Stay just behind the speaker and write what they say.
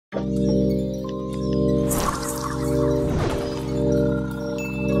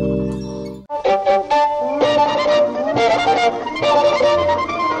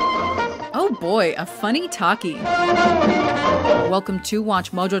boy, a funny talkie. Welcome to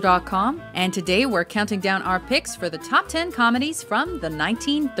WatchMojo.com, and today we're counting down our picks for the top 10 comedies from the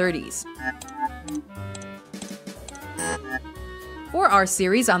 1930s. For our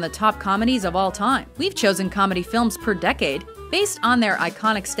series on the top comedies of all time, we've chosen comedy films per decade based on their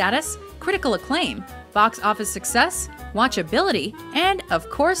iconic status, critical acclaim, box office success, watchability, and, of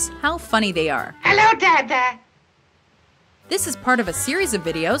course, how funny they are. Hello, Dada! This is part of a series of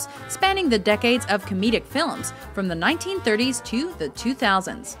videos spanning the decades of comedic films from the 1930s to the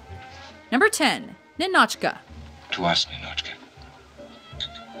 2000s. Number 10, Ninotchka. To us, Ninotchka.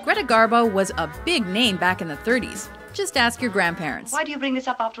 Greta Garbo was a big name back in the 30s. Just ask your grandparents. Why do you bring this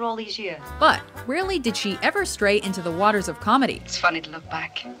up after all these years? But rarely did she ever stray into the waters of comedy. It's funny to look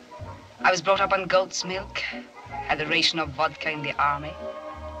back. I was brought up on goat's milk, had a ration of vodka in the army,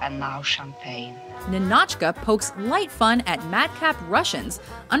 and now champagne. Ninotchka pokes light fun at madcap Russians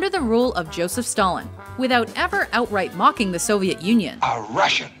under the rule of Joseph Stalin, without ever outright mocking the Soviet Union. A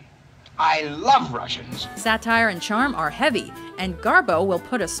Russian. I love Russians. Satire and charm are heavy, and Garbo will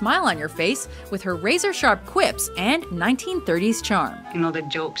put a smile on your face with her razor-sharp quips and 1930s charm. You know the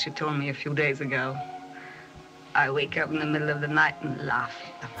jokes you told me a few days ago? I wake up in the middle of the night and laugh.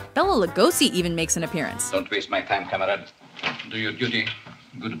 Bela Lugosi even makes an appearance. Don't waste my time, comrade. Do your duty.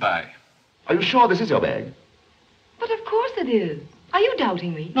 Goodbye. Are you sure this is your bag? But of course it is. Are you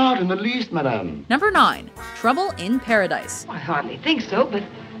doubting me? Not in the least, madame. Number 9, Trouble in Paradise. I hardly think so, but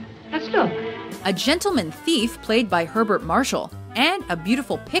let's look. A gentleman thief played by Herbert Marshall and a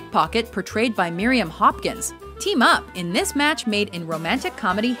beautiful pickpocket portrayed by Miriam Hopkins team up in this match made in romantic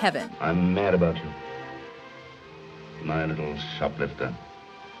comedy heaven. I'm mad about you. My little shoplifter.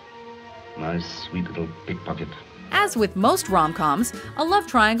 My sweet little pickpocket. As with most rom-coms, a love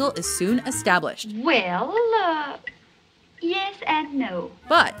triangle is soon established. Well, yes and no.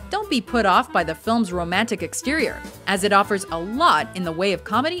 But don't be put off by the film's romantic exterior, as it offers a lot in the way of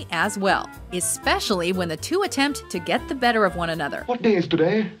comedy as well, especially when the two attempt to get the better of one another. What day is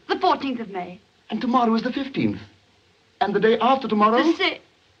today? The 14th of May. And tomorrow is the 15th. And the day after tomorrow? The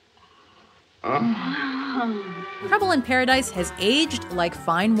Trouble in Paradise has aged like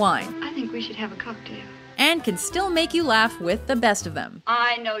fine wine I think we should have a cocktail. and can still make you laugh with the best of them.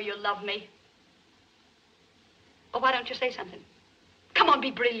 I know you love me. Well, why don't you say something? Come on, be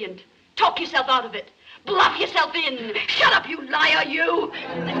brilliant. Talk yourself out of it. Bluff yourself in. Shut up, you liar, you!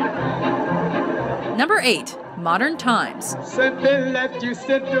 Number 8, Modern Times.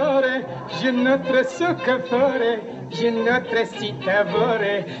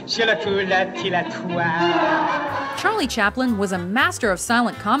 Charlie Chaplin was a master of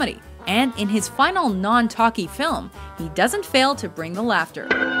silent comedy, and in his final non-talkie film, he doesn't fail to bring the laughter.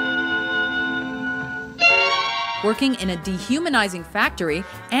 Working in a dehumanizing factory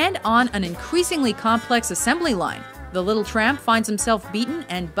and on an increasingly complex assembly line, the little tramp finds himself beaten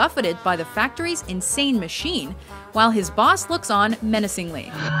and buffeted by the factory's insane machine, while his boss looks on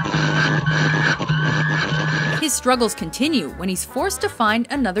menacingly. His struggles continue when he's forced to find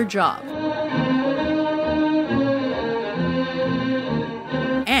another job.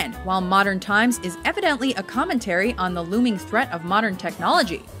 And while Modern Times is evidently a commentary on the looming threat of modern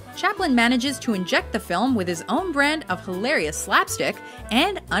technology, Chaplin manages to inject the film with his own brand of hilarious slapstick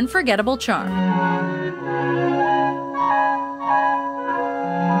and unforgettable charm.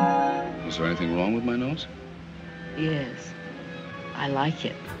 Is there anything wrong with my nose? Yes, I like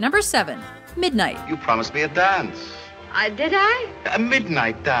it. Number 7, Midnight. You promised me a dance. Did I? A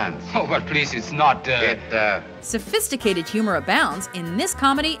midnight dance. Oh, but please, it's not, Sophisticated humor abounds in this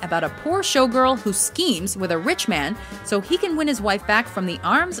comedy about a poor showgirl who schemes with a rich man so he can win his wife back from the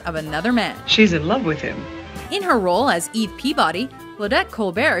arms of another man. She's in love with him. In her role as Eve Peabody, Claudette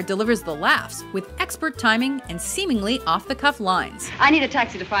Colbert delivers the laughs with expert timing and seemingly off-the-cuff lines. I need a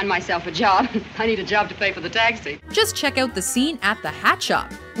taxi to find myself a job. I need a job to pay for the taxi. Just check out the scene at the hat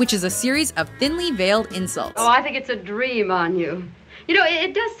shop, which is a series of thinly veiled insults. Oh, I think it's a dream on you. You know,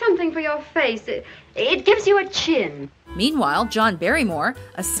 it does something for your face. It gives you a chin. Meanwhile, John Barrymore,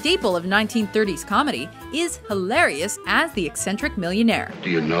 a staple of 1930s comedy, is hilarious as the eccentric millionaire.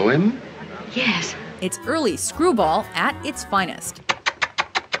 Do you know him? Yes. It's early screwball at its finest.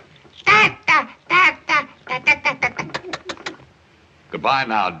 Goodbye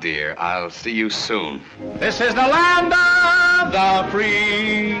now, dear. I'll see you soon. This is the land of the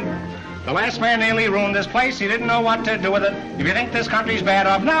free. The last man nearly ruined this place. He didn't know what to do with it. If you think this country's bad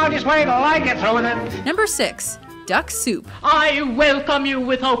off now, just wait till I get through with it. Number 6, Duck Soup. I welcome you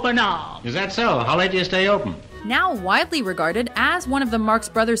with open arms. Is that so? How late do you stay open? now widely regarded as one of the Marx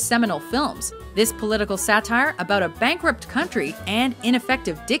Brothers' seminal films. This political satire about a bankrupt country and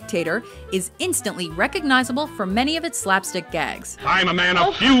ineffective dictator is instantly recognizable for many of its slapstick gags. I'm a man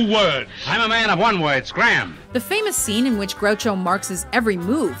of few words. I'm a man of one word, scram. The famous scene in which Groucho Marx's every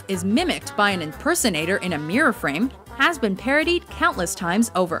move is mimicked by an impersonator in a mirror frame has been parodied countless times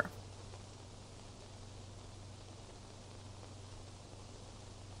over.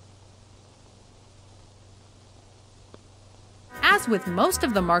 As with most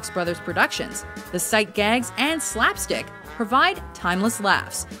of the Marx Brothers productions, the sight gags and slapstick provide timeless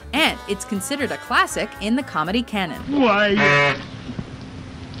laughs, and it's considered a classic in the comedy canon. Why?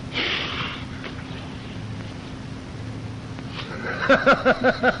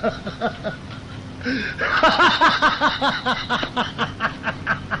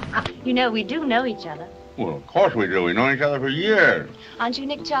 You know, we do know each other. Well, of course we do. We've known each other for years. Aren't you,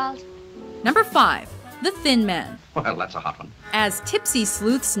 Nick Charles? Number 5. The Thin Man. Well, that's a hot one. As tipsy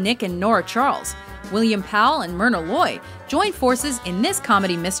sleuths Nick and Nora Charles, William Powell and Myrna Loy join forces in this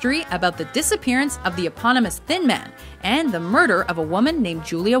comedy mystery about the disappearance of the eponymous Thin Man and the murder of a woman named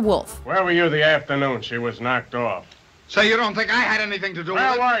Julia Wolfe. Where were you the afternoon she was knocked off? So you don't think I had anything to do with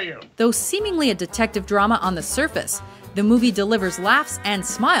Where it? were you? Though seemingly a detective drama on the surface, the movie delivers laughs and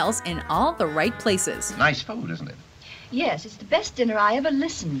smiles in all the right places. Nice food, isn't it? Yes, it's the best dinner I ever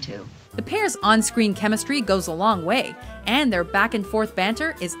listened to. The pair's on-screen chemistry goes a long way, and their back-and-forth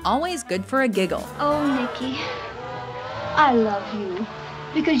banter is always good for a giggle. Oh, Nicky, I love you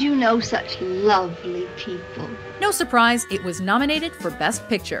because you know such lovely people. No surprise, it was nominated for Best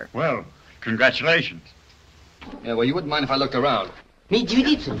Picture. Well, congratulations. Yeah, well, you wouldn't mind if I looked around.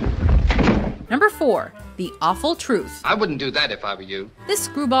 Number 4. The Awful Truth. I wouldn't do that if I were you. This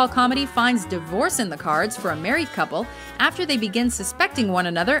screwball comedy finds divorce in the cards for a married couple after they begin suspecting one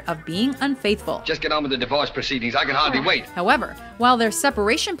another of being unfaithful. Just get on with the divorce proceedings. I can hardly wait. However, while their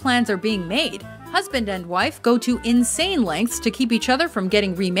separation plans are being made, husband and wife go to insane lengths to keep each other from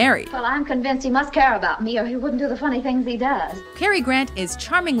getting remarried. Well, I'm convinced he must care about me or he wouldn't do the funny things he does. Cary Grant is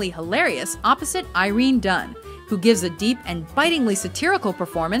charmingly hilarious opposite Irene Dunne, who gives a deep and bitingly satirical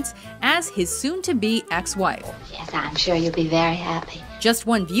performance as his soon-to-be ex-wife. Yes, I'm sure you'll be very happy. Just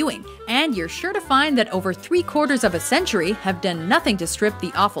one viewing, and you're sure to find that over 3/4 of a century have done nothing to strip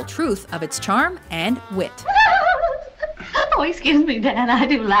The Awful Truth of its charm and wit. Oh, excuse me, Dan. I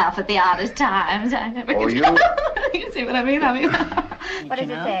do laugh at the oddest times. I never Oh, get... You see what I mean? What does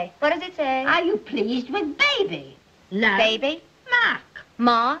it say? What does it say? Are you pleased with baby? Love. Baby? Mark.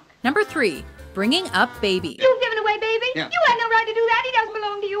 Mark? Number 3. Bringing Up Baby. You've given away baby? Yeah. You had no right to do that. He doesn't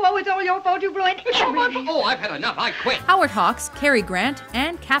belong to you. Oh, it's all your fault. You ruined everything. Oh, I've had enough. I quit. Howard Hawks, Cary Grant,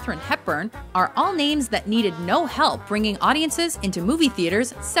 and Katharine Hepburn are all names that needed no help bringing audiences into movie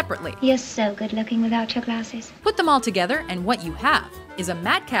theaters separately. You're so good looking without your glasses. Put them all together, and what you have is a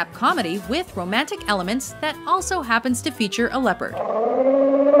madcap comedy with romantic elements that also happens to feature a leopard.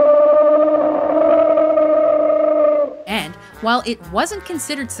 And while it wasn't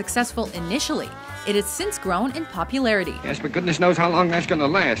considered successful initially, it has since grown in popularity. Yes, but goodness knows how long that's gonna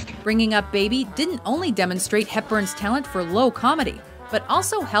last. Bringing Up Baby didn't only demonstrate Hepburn's talent for low comedy, but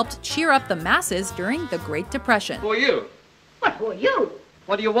also helped cheer up the masses during the Great Depression. Who are you? What, who are you?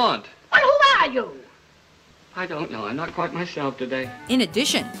 What do you want? Well, who are you? I don't know. I'm not quite myself today. In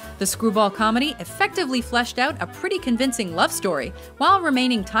addition, the screwball comedy effectively fleshed out a pretty convincing love story while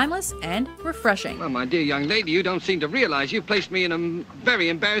remaining timeless and refreshing. Well, my dear young lady, you don't seem to realize you've placed me in a very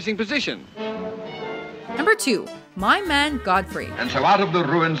embarrassing position. Number 2. My Man Godfrey. And so out of the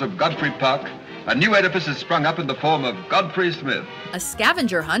ruins of Godfrey Park, a new edifice has sprung up in the form of Godfrey Smith. A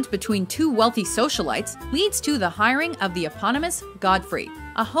scavenger hunt between two wealthy socialites leads to the hiring of the eponymous Godfrey,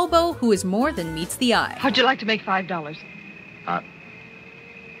 a hobo who is more than meets the eye. How'd you like to make $5?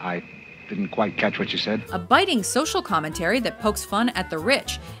 I didn't quite catch what you said. A biting social commentary that pokes fun at the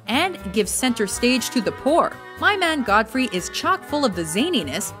rich and gives center stage to the poor. My Man Godfrey is chock full of the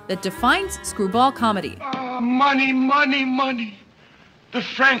zaniness that defines screwball comedy. Money, money, money. The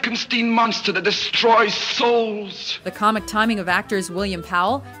Frankenstein monster that destroys souls. The comic timing of actors William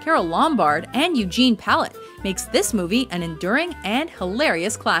Powell, Carol Lombard, and Eugene Pallett makes this movie an enduring and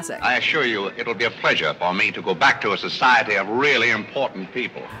hilarious classic. I assure you, it'll be a pleasure for me to go back to a society of really important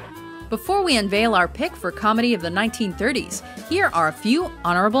people. Before we unveil our pick for comedy of the 1930s, here are a few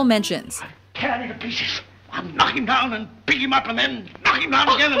honorable mentions. Tear him to pieces. I'll knock him down and pick him up and then knock him down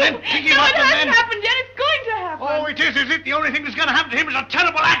again and then pick him up and then... It hasn't happened yet. It's going to happen. Oh, it is it? The only thing that's going to happen to him is a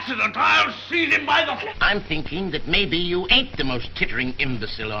terrible accident. I'll seize him by the... I'm thinking that maybe you ain't the most tittering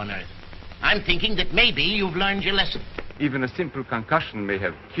imbecile on earth. I'm thinking that maybe you've learned your lesson. Even a simple concussion may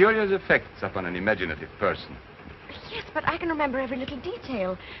have curious effects upon an imaginative person. but I can remember every little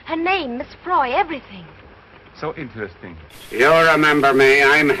detail. Her name, Miss Froy, everything. So interesting. You remember me.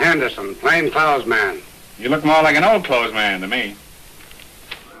 I'm Henderson, plainclothes man. You look more like an old clothes man to me.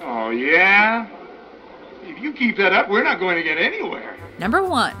 Oh, yeah? If you keep that up, we're not going to get anywhere. Number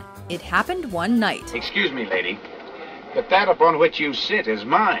 1. It Happened One Night. Excuse me, lady, but that upon which you sit is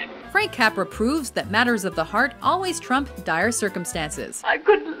mine. Frank Capra proves that matters of the heart always trump dire circumstances. I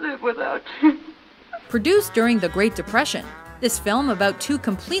couldn't live without you. Produced during the Great Depression, this film about two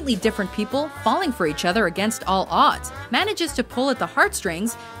completely different people falling for each other against all odds manages to pull at the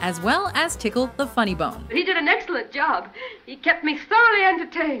heartstrings as well as tickle the funny bone. He did an excellent job. He kept me thoroughly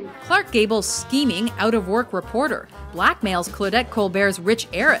entertained. Clark Gable's scheming, out-of-work reporter blackmails Claudette Colbert's rich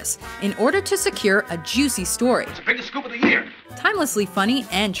heiress in order to secure a juicy story. It's the biggest scoop of the year. Timelessly funny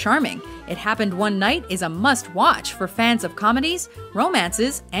and charming, It Happened One Night is a must-watch for fans of comedies,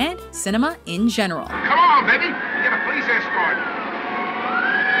 romances, and cinema in general. Come on, baby. We get a police escort.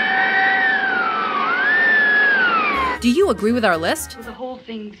 Do you agree with our list? Well, the whole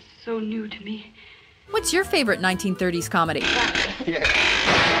thing's so new to me. What's your favorite 1930s comedy?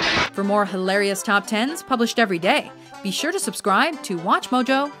 For more hilarious top 10s published every day, be sure to subscribe to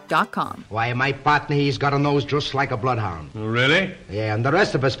WatchMojo.com. Why, my partner, he's got a nose just like a bloodhound. Really? Yeah, and the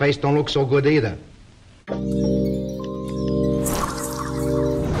rest of his face don't look so good either.